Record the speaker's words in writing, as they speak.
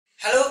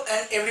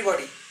and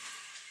everybody.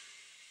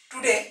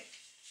 Today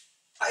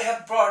I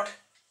have brought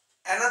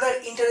another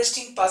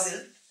interesting puzzle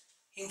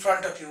in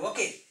front of you.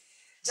 Okay,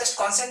 just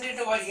concentrate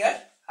over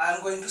here. I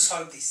am going to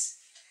solve this.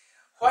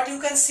 What you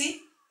can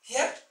see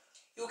here,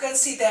 you can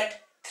see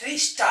that three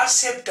star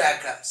shaped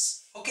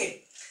diagrams.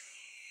 Okay,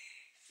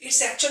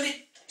 it's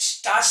actually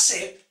star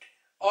shaped,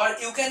 or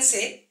you can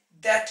say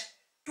that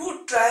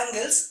two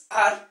triangles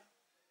are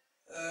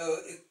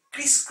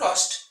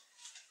crisscrossed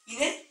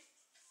in a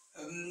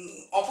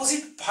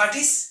opposite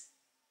vertice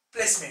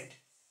placement.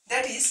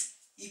 That is,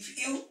 if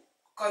you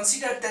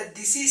consider that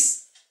this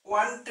is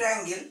one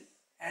triangle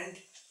and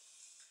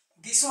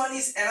this one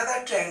is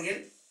another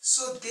triangle,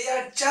 so they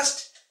are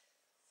just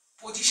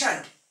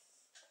positioned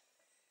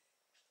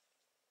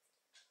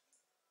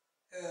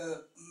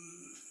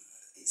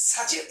in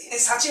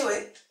such a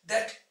way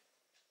that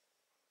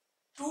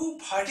two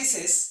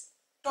vertices,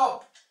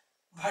 top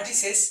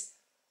vertices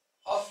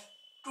of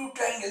two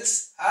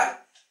triangles are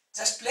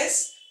just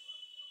placed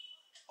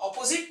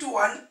opposite to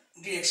one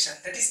direction.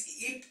 That is,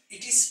 if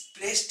it is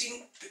placed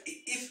in,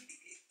 if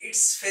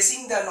it's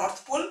facing the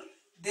North Pole,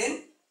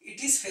 then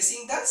it is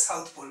facing the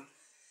South Pole,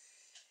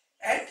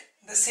 and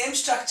the same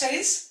structure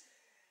is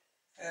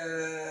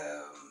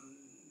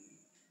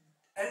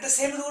and the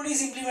same rule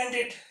is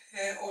implemented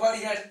over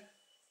here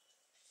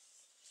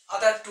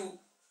other two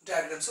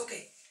diagrams.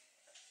 Okay,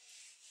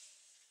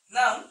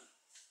 now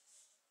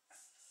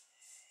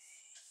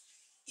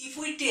if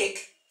we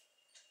take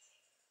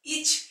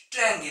each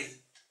triangle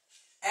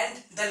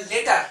and the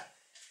letter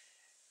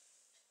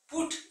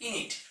put in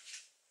it,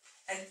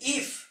 and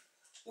if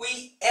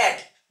we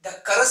add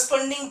the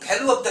corresponding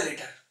value of the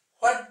letter,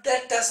 what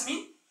that does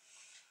mean?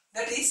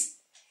 That is,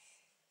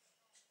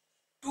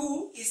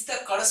 2 is the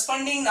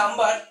corresponding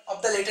number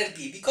of the letter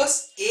B,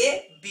 because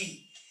A,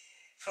 B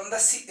from the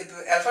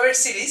alphabet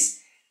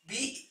series,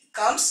 B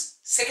comes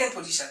second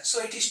position,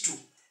 so it is 2.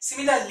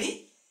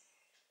 Similarly,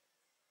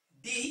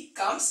 D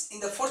comes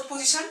in the fourth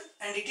position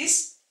and it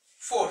is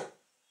 4.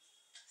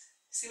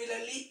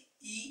 Similarly,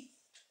 E,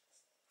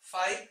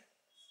 5,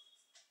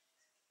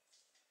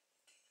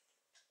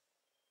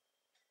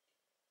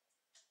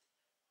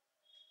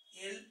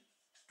 L,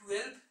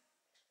 12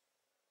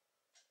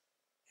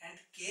 and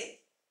K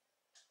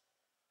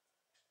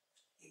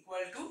equal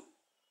to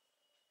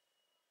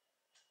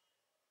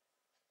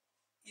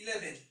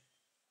 11.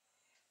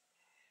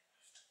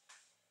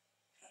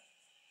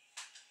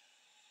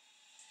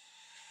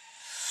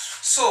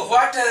 So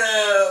what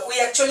we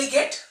actually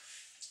get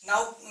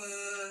now,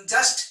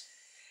 just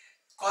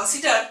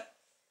consider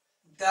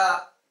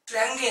the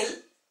triangle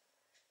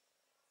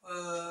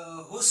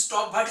whose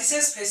top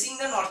vertices facing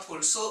the North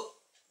Pole. So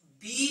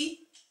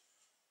B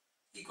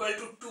equal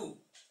to 2,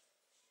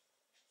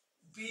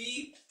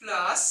 B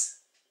plus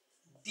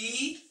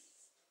D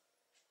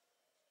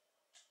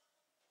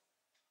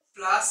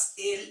plus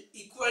L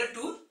equal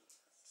to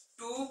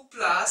 2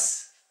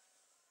 plus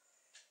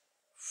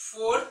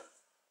 4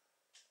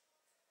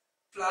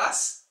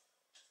 plus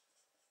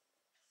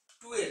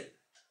 12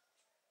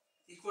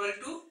 equal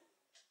to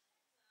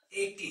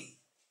 18.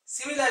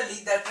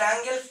 Similarly, the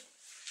triangle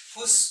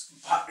whose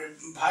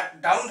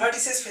down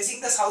vertices facing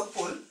the South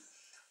Pole,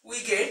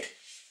 we get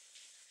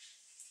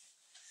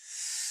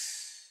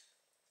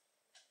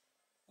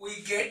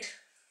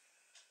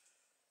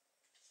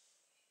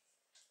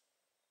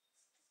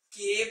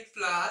K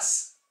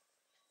plus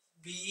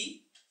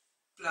B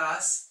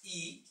plus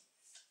E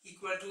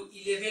equal to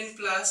 11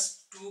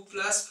 plus 2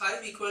 plus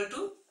 5 equal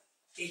to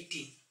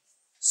 18.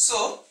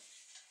 So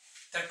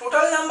the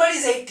total number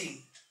is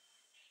 18,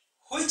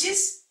 which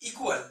is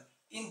equal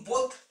in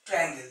both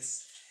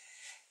triangles.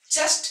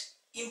 Just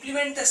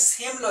implement the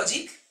same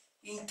logic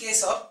in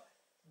case of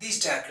this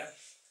diagram.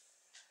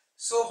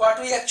 So what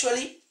we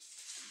actually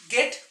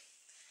get?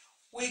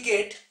 We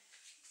get,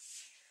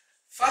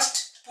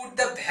 first put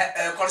the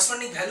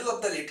corresponding value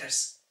of the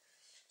letters.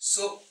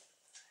 So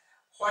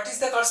what is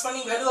the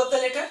corresponding value of the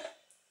letter?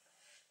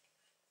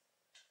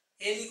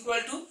 L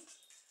equal to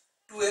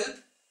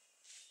 12,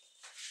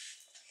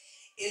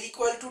 L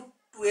equal to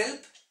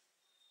 12,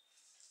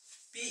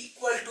 P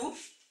equal to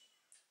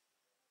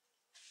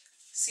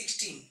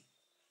 16,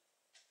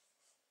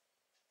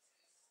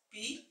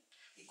 P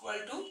equal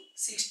to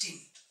 16,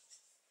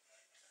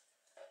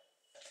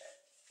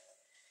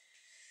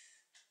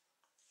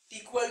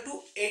 equal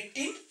to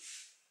 18,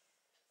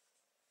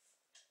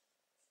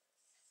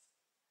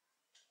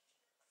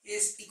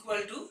 S equal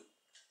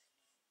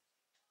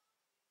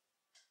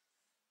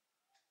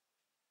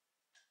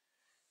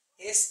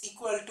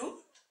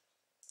to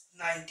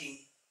 19.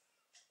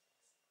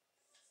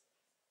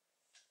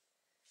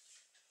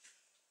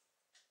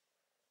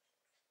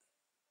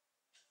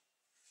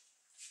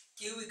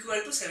 Q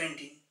equal to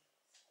 17.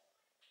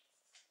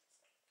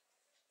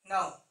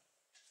 Now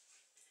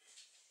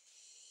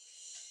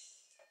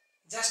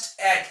just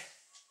add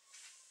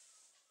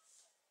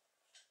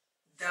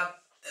the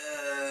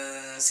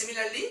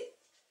similarly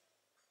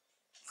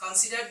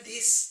consider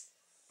this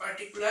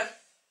particular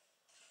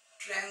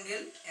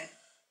triangle and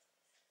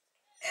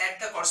add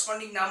the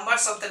corresponding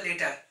numbers of the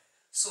letter.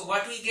 So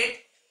what we get?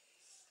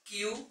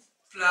 Q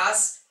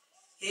plus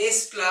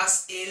S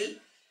plus L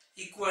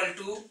equal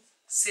to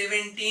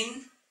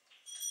 17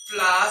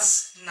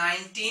 plus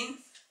 19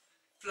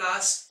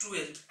 plus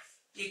 12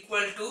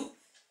 equal to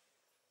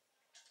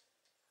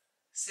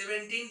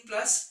 17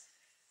 plus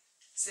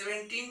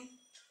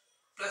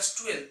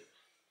 12,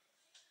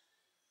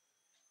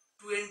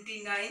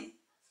 29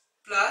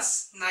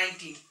 plus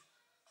 19.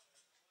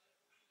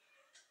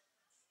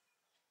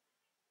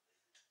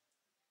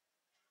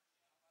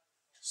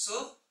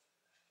 So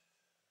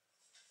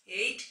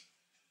 8,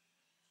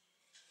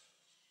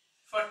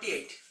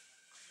 48.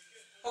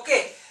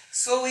 Okay,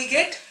 so we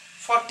get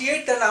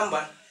 48 the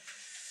number.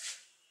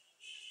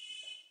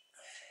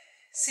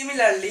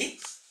 Similarly,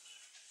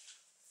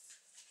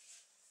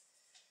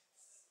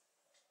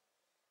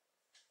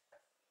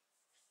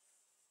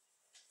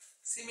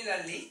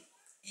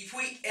 if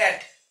we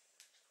add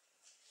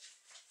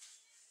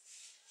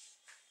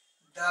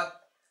the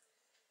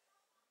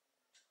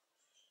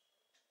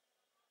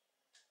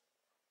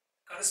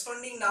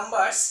corresponding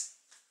numbers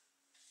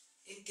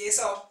in case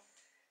of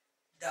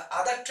the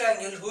other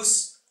triangle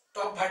whose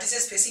top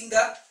vertices facing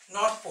the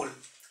north pole,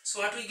 so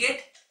what we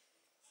get?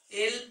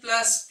 L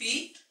plus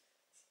P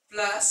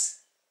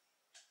plus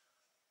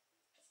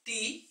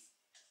T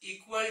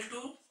equal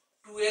to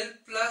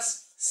 12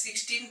 plus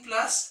 16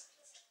 plus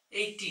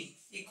 18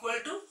 equal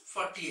to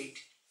 48.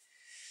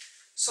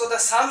 So the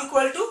sum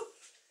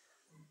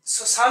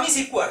is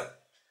equal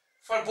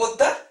for both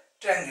the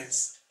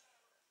triangles.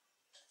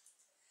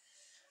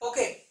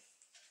 Okay,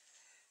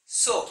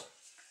 so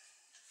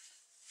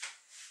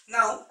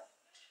now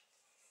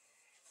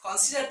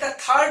consider the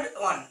third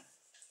one.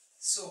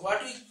 So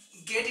what we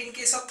get in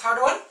case of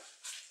third one?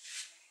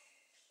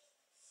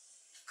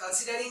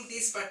 Considering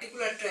this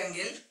particular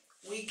triangle,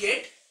 we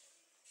get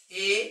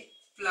A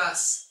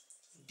plus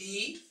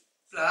D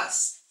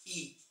plus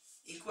E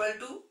equal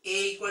to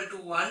A equal to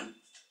 1,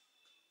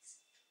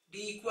 D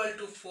equal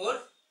to 4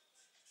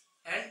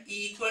 and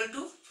E equal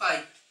to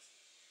 5.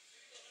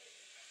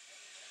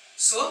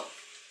 So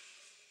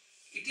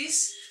it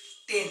is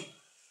 10.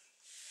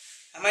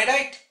 Am I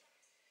right?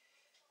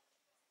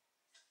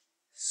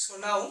 So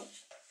now,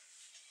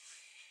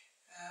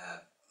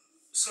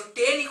 so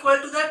 10 equal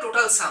to the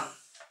total sum,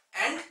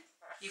 and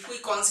if we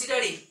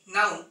considering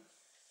now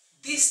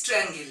this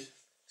triangle,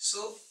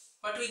 so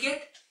what we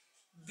get?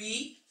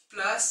 B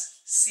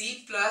plus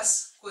C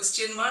plus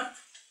question mark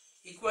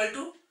equal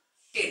to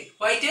 10.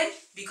 Why 10?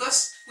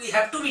 Because we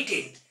have to be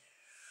 10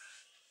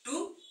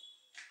 to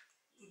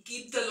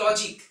keep the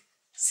logic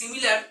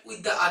similar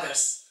with the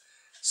others.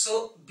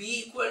 So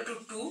B equal to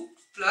 2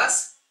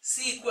 plus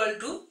C equal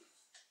to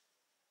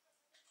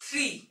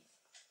 3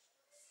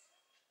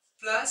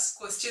 plus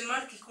question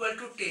mark equal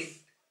to 10.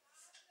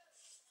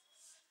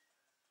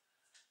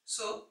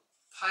 So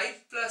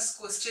 5 plus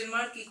question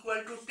mark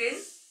equal to 10.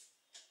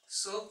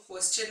 So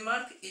question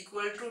mark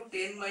equal to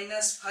 10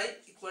 minus 5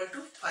 equal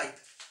to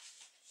 5.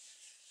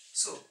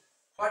 So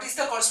what is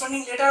the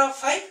corresponding letter of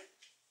 5?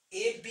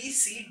 A, B,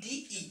 C,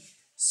 D, E.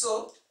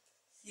 So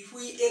if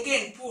we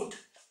again put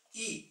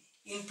E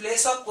in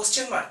place of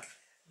question mark,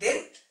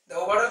 then the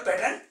overall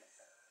pattern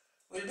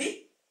will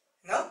be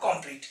now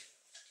complete.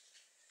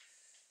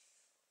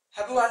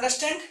 Have you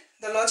understand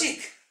the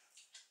logic?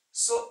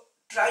 So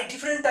try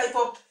different type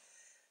of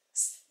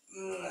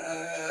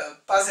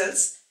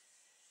puzzles,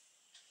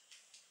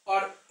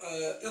 or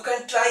you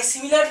can try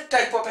similar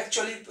type of,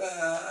 actually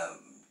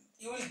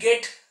you will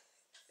get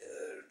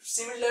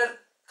similar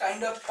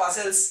kind of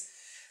puzzles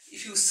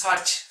if you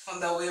search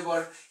on the web,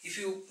 or if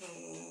you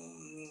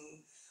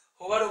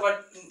hover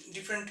over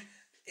different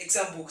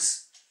exam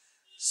books.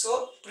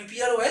 So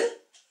prepare well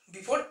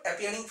before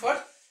appearing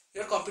for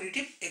your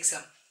competitive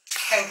exam.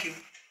 Thank you.